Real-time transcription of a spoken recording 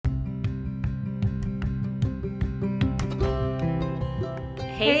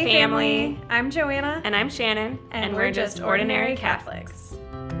Hey family. I'm Joanna. And I'm Shannon. And we're just ordinary Catholics.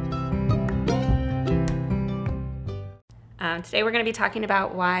 Today we're going to be talking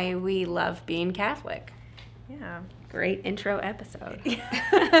about why we love being Catholic. Yeah. Great intro episode.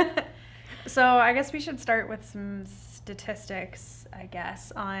 So I guess we should start with some statistics, I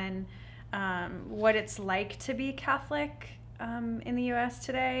guess, on what it's like to be Catholic in the U.S.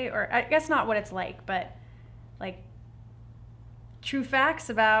 today. Or I guess not what it's like, but like true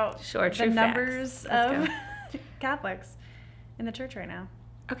facts about the numbers of Catholics in the church right now.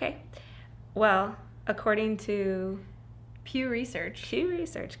 Okay. Well, according to Pew Research,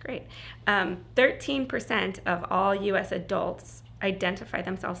 great. 13% of all U.S. adults identify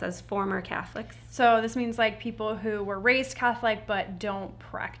themselves as former Catholics. So this means like people who were raised Catholic but don't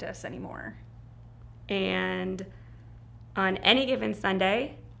practice anymore. And on any given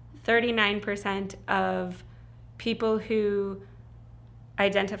Sunday, 39% of people who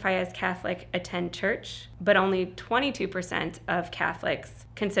identify as Catholic attend church, but only 22% of Catholics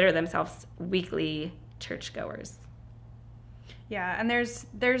consider themselves weekly churchgoers. Yeah, and there's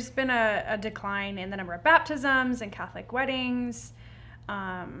been a decline in the number of baptisms and Catholic weddings,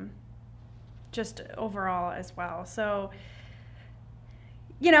 just overall as well. So,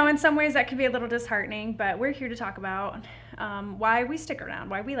 you know, in some ways that could be a little disheartening, but we're here to talk about why we stick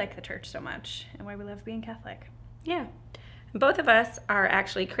around, why we like the church so much, and why we love being Catholic. Yeah. Both of us are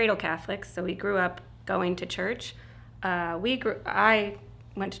actually cradle Catholics, so we grew up going to church. I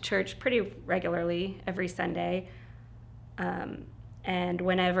went to church pretty regularly every Sunday. And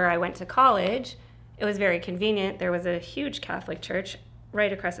whenever I went to college, it was very convenient. There was a huge Catholic church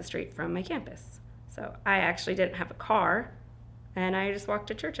right across the street from my campus. So I actually didn't have a car, and I just walked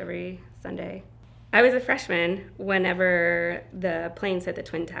to church every Sunday. I was a freshman whenever the planes hit the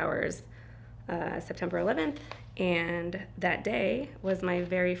Twin Towers, September 11th, and that day was my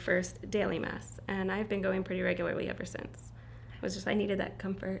very first daily mass, and I've been going pretty regularly ever since. I needed that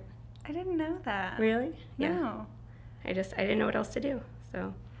comfort. I didn't know that. Really? No. Yeah. I didn't know what else to do,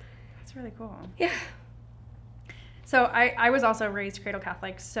 so. That's really cool. Yeah. So I was also raised cradle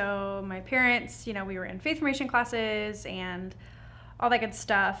Catholic, so my parents, you know, we were in faith formation classes and all that good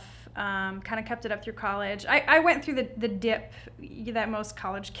stuff, kind of kept it up through college. I went through the dip that most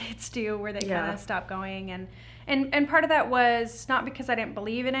college kids do where they kind of stop going, and part of that was not because I didn't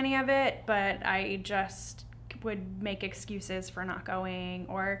believe in any of it, but I just would make excuses for not going,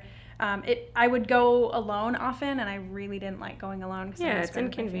 or I would go alone often, and I really didn't like going alone. Yeah, it's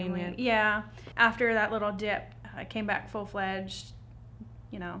inconvenient. Yeah. After that little dip, I came back full-fledged,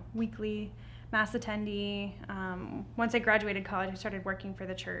 you know, weekly mass attendee. Once I graduated college, I started working for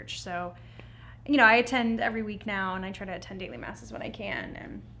the church. So, you know, I attend every week now, and I try to attend daily masses when I can.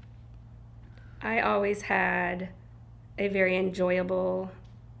 And I always had a very enjoyable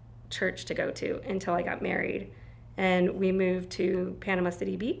church to go to until I got married. And we moved to Panama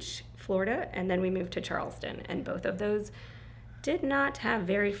City Beach, Florida, and then we moved to Charleston. And both of those did not have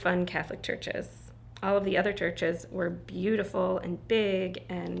very fun Catholic churches. All of the other churches were beautiful and big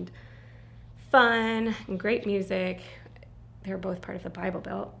and fun and great music. They were both part of the Bible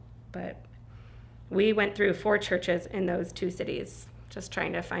Belt. But we went through 4 churches in those 2 cities, just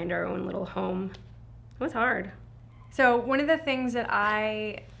trying to find our own little home. It was hard. So one of the things that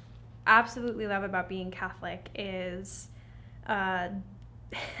I absolutely love about being Catholic is,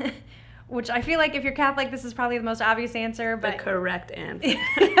 which I feel like if you're Catholic, this is probably the most obvious answer, but the correct answer.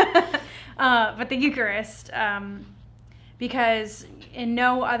 But the Eucharist, because in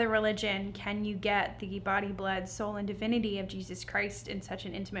no other religion can you get the body, blood, soul, and divinity of Jesus Christ in such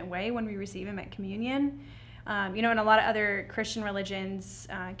an intimate way when we receive him at communion. You know, in a lot of other Christian religions,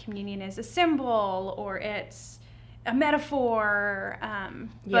 communion is a symbol or it's a metaphor,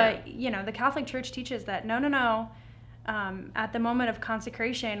 but you know, the Catholic Church teaches that no. At the moment of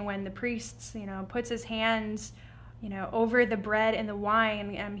consecration, when the priest, you know, puts his hands, you know, over the bread and the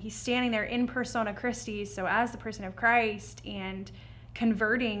wine, he's standing there in persona Christi, so as the person of Christ, and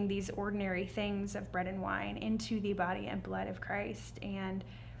converting these ordinary things of bread and wine into the body and blood of Christ. And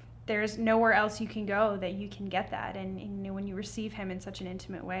there's nowhere else you can go that you can get that. And you know, when you receive him in such an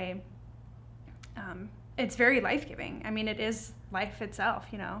intimate way, it's very life-giving. I mean, it is life itself,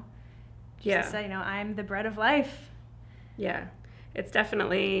 you know. Jesus said, you know, I'm the bread of life. Yeah, it's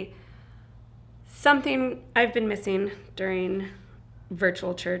definitely something I've been missing during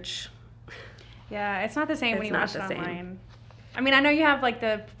virtual church. Yeah, it's not the same when you watch it online. I mean, I know you have like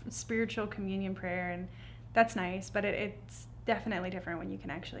the spiritual communion prayer, and that's nice, but it's definitely different when you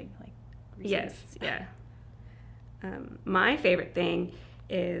can actually like receive. Yes, yeah. My favorite thing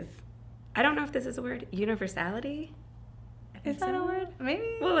is, I don't know if this is a word, universality. I Is that a word?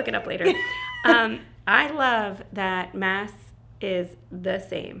 Maybe. We'll look it up later. I love that Mass is the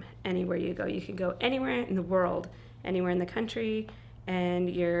same anywhere you go. You can go anywhere in the world, anywhere in the country, and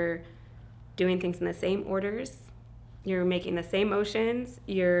you're doing things in the same orders. You're making the same motions.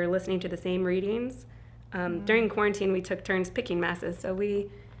 You're listening to the same readings. During quarantine, we took turns picking Masses, so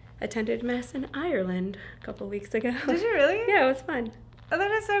we attended Mass in Ireland a couple weeks ago. Did you really? Yeah, it was fun. Oh, that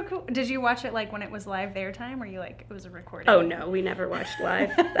is so cool. Did you watch it like when it was live their time, or you like it was a recording? Oh no, we never watched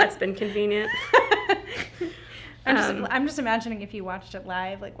live. That's been convenient. I'm just imagining if you watched it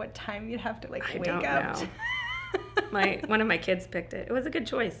live, like what time you'd have to like wake up. I don't know. One of my kids picked it. It was a good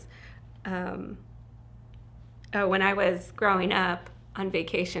choice. When I was growing up on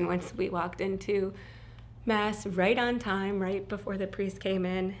vacation, once we walked into Mass right on time, right before the priest came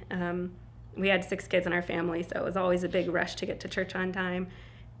in. We had 6 kids in our family, so it was always a big rush to get to church on time.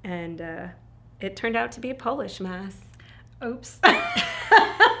 And it turned out to be a Polish Mass. Oops.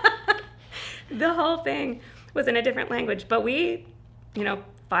 The whole thing was in a different language, but we,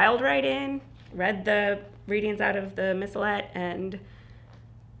 filed right in, read the readings out of the missalette, and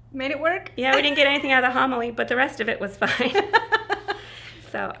made it work? Yeah, we didn't get anything out of the homily, but the rest of it was fine.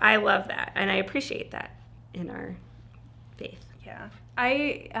 So I love that, and I appreciate that in our faith. Yeah.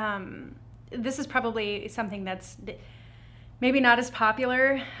 This is probably something that's maybe not as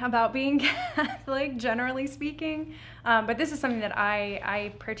popular about being Catholic, generally speaking, but this is something that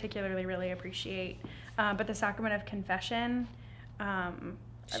I particularly really appreciate. But the sacrament of confession,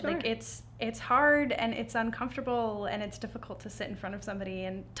 Sure. like it's hard and it's uncomfortable and it's difficult to sit in front of somebody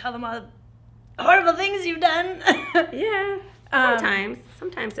and tell them all the horrible things you've done. Yeah.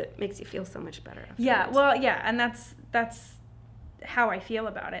 Sometimes it makes you feel so much better afterwards. Yeah, well, yeah, and that's how I feel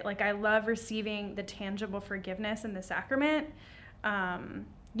about it. Like, I love receiving the tangible forgiveness in the sacrament.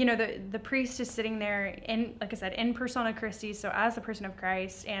 The priest is sitting there in, like I said, in persona Christi, so as the person of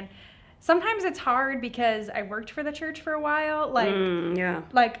Christ, and sometimes it's hard because I worked for the church for a while. Like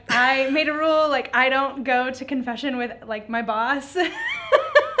I made a rule, like I don't go to confession with like my boss.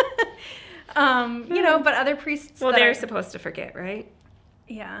 But other priests. Well, they're supposed to forget, right?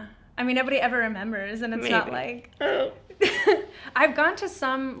 Yeah. I mean, nobody ever remembers, and it's Maybe. not like. Oh. I've gone to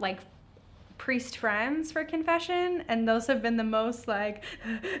some like priest friends for confession, and those have been the most like.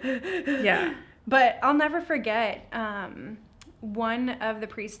 Yeah. But I'll never forget. One of the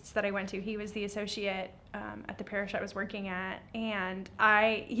priests that I went to, he was the associate at the parish I was working at, and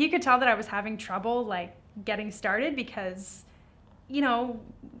he could tell that I was having trouble like getting started because,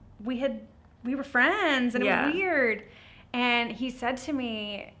 we were friends and it was weird. And he said to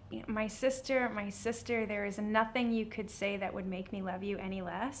me, my sister, there is nothing you could say that would make me love you any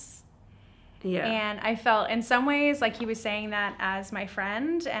less. Yeah. And I felt in some ways like he was saying that as my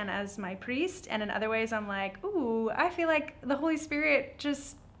friend and as my priest. And in other ways, I'm like, ooh, I feel like the Holy Spirit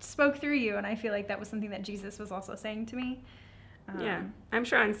just spoke through you. And I feel like that was something that Jesus was also saying to me. Yeah. I'm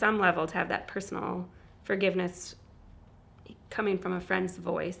sure on some level to have that personal forgiveness coming from a friend's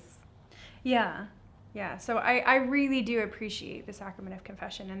voice. Yeah. Yeah. So I really do appreciate the sacrament of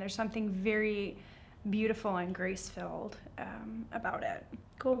confession. And there's something very beautiful and grace-filled about it.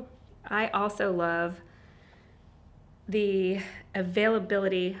 Cool. I also love the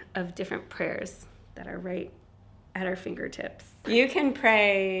availability of different prayers that are right at our fingertips. You can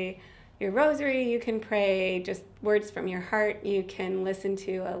pray your rosary, you can pray just words from your heart, you can listen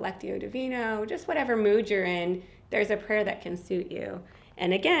to a Lectio Divina, just whatever mood you're in, there's a prayer that can suit you.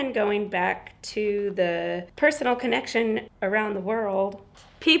 And again, going back to the personal connection around the world,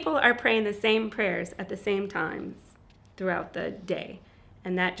 people are praying the same prayers at the same times throughout the day.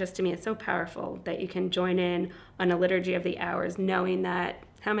 And that just to me is so powerful that you can join in on a liturgy of the hours knowing that,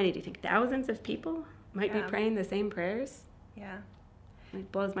 how many do you think, thousands of people might be praying the same prayers? Yeah.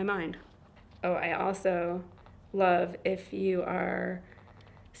 It blows my mind. Oh, I also love if you are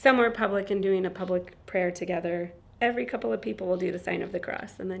somewhere public and doing a public prayer together, every couple of people will do the sign of the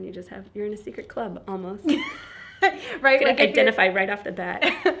cross. And then you're in a secret club almost. Right, you can identify right off the bat.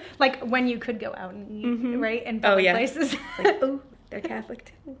 Like when you could go out and eat, right, in public places. It's like, oh, they're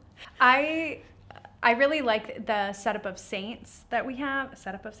Catholic too. I really like the setup of saints that we have.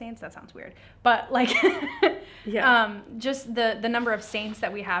 Setup of saints? That sounds weird. But like, just the number of saints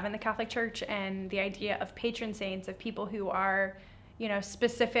that we have in the Catholic Church and the idea of patron saints, of people who are,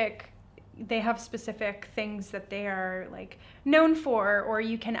 specific. They have specific things that they are like known for, or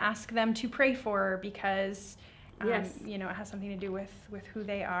you can ask them to pray for because, it has something to do with who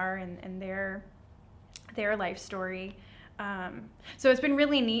they are and their life story. So it's been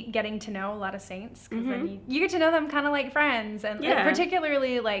really neat getting to know a lot of saints because then you get to know them kind of like friends. And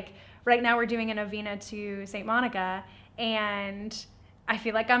particularly like right now we're doing a novena to St. Monica, And I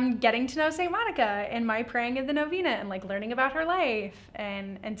feel like I'm getting to know St. Monica in my praying of the novena and like learning about her life.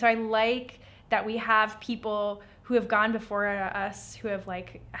 And so I like that we have people who have gone before us who have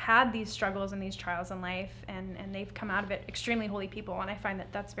like had these struggles and these trials in life, and they've come out of it extremely holy people. And I find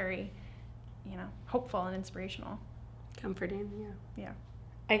that that's very, hopeful and inspirational. Comforting, yeah. Yeah.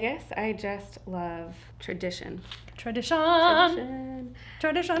 I guess I just love tradition. Tradition. And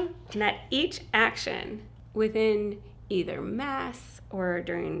that each action within either Mass or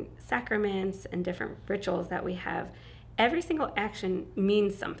during sacraments and different rituals that we have, every single action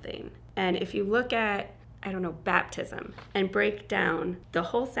means something. And if you look at, baptism and break down the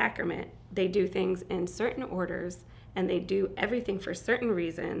whole sacrament, they do things in certain orders and they do everything for certain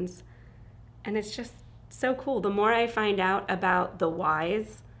reasons. And it's just so cool. The more I find out about the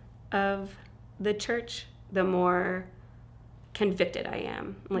whys of the church, the more convicted I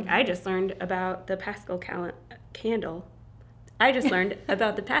am. Like, I just learned about the Paschal candle. I just learned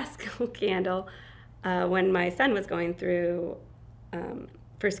about the Paschal candle when my son was going through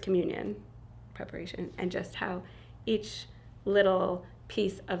First Communion preparation, and just how each little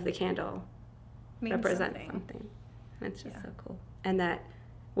piece of the candle represents something. And it's just so cool. And that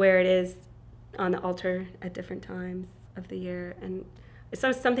where it is on the altar at different times of the year. And it's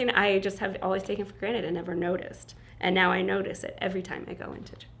something I just have always taken for granted and never noticed. And now I notice it every time I go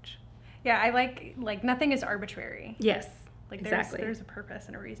into church. Yeah, I like nothing is arbitrary. Yes, like exactly. There's a purpose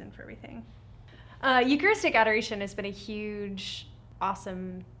and a reason for everything. Eucharistic adoration has been a huge,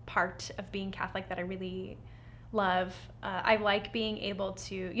 awesome part of being Catholic that I really love. I like being able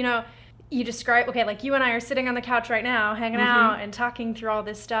to, you describe, like you and I are sitting on the couch right now, hanging out and talking through all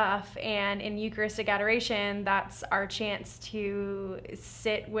this stuff. And in Eucharistic adoration, that's our chance to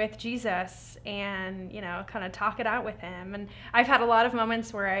sit with Jesus and, kind of talk it out with him. And I've had a lot of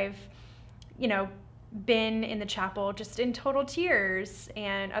moments where I've, been in the chapel just in total tears,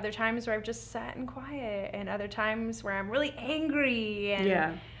 and other times where I've just sat in quiet, and other times where I'm really angry. And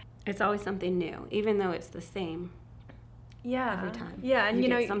yeah, it's always something new, even though it's the same. Yeah. Every time. Yeah, and you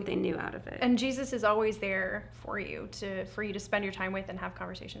get something new out of it. And Jesus is always there for you to spend your time with and have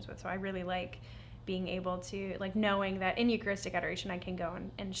conversations with. So I really like being able to, knowing that in Eucharistic adoration I can go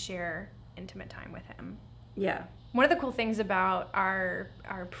and share intimate time with him. Yeah. One of the cool things about our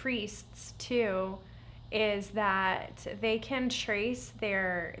priests too is that they can trace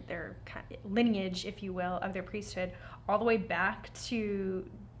their lineage, if you will, of their priesthood all the way back to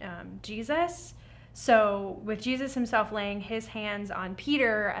Jesus. So with Jesus himself laying his hands on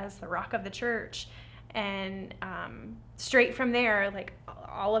Peter as the rock of the church, and straight from there,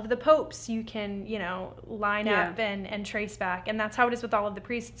 all of the popes you can, line up and trace back. And that's how it is with all of the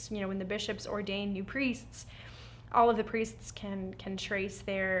priests. When the bishops ordain new priests, all of the priests can trace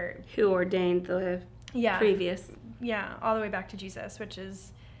their... Who ordained the previous. Yeah, all the way back to Jesus, which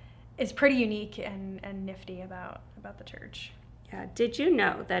is pretty unique and nifty about the church. Yeah. Did you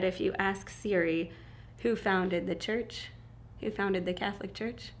know that if you ask Siri who founded the church, who founded the Catholic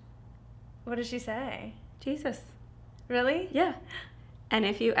Church? What did she say? Jesus. Really? Yeah. And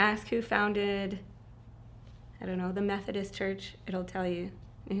if you ask who founded, the Methodist Church, it'll tell you.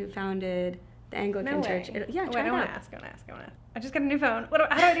 And who founded the Anglican Church. Try it out. I want to ask. I just got a new phone.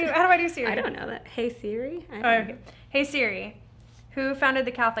 How do I do Siri? I don't know that. Hey Siri? Okay. Hey Siri, who founded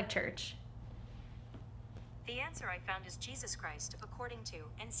the Catholic Church? The answer I found is Jesus Christ, according to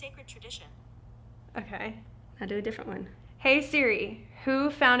and sacred tradition. Okay. I'll do a different one. Hey Siri, who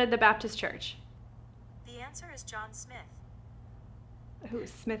founded the Baptist Church? The answer is John Smith. Who,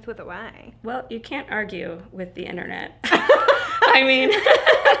 Smith with a Y? Well, you can't argue with the internet. I mean...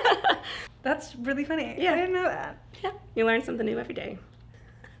 That's really funny. Yeah. I didn't know that. Yeah, you learn something new every day.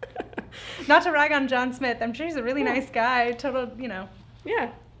 Not to rag on John Smith. I'm sure he's a really nice guy. Total, Yeah,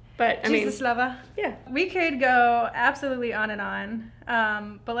 but I mean... Jesus lover. Yeah. We could go absolutely on and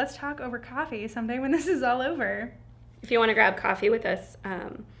on, but let's talk over coffee someday when this is all over. If you want to grab coffee with us,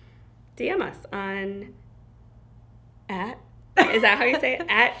 DM us on is that how you say it?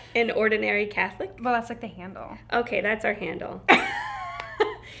 At An Ordinary Catholic? Well, that's the handle. Okay, that's our handle.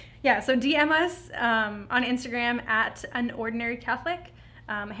 Yeah, so DM us on Instagram at An Ordinary Catholic.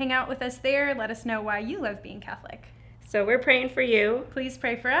 Hang out with us there. Let us know why you love being Catholic. So we're praying for you. Please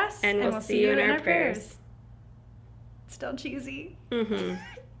pray for us. And we'll see you in our prayers. Still cheesy. Mm-hmm.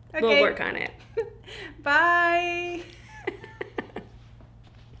 Okay. We'll work on it. Bye.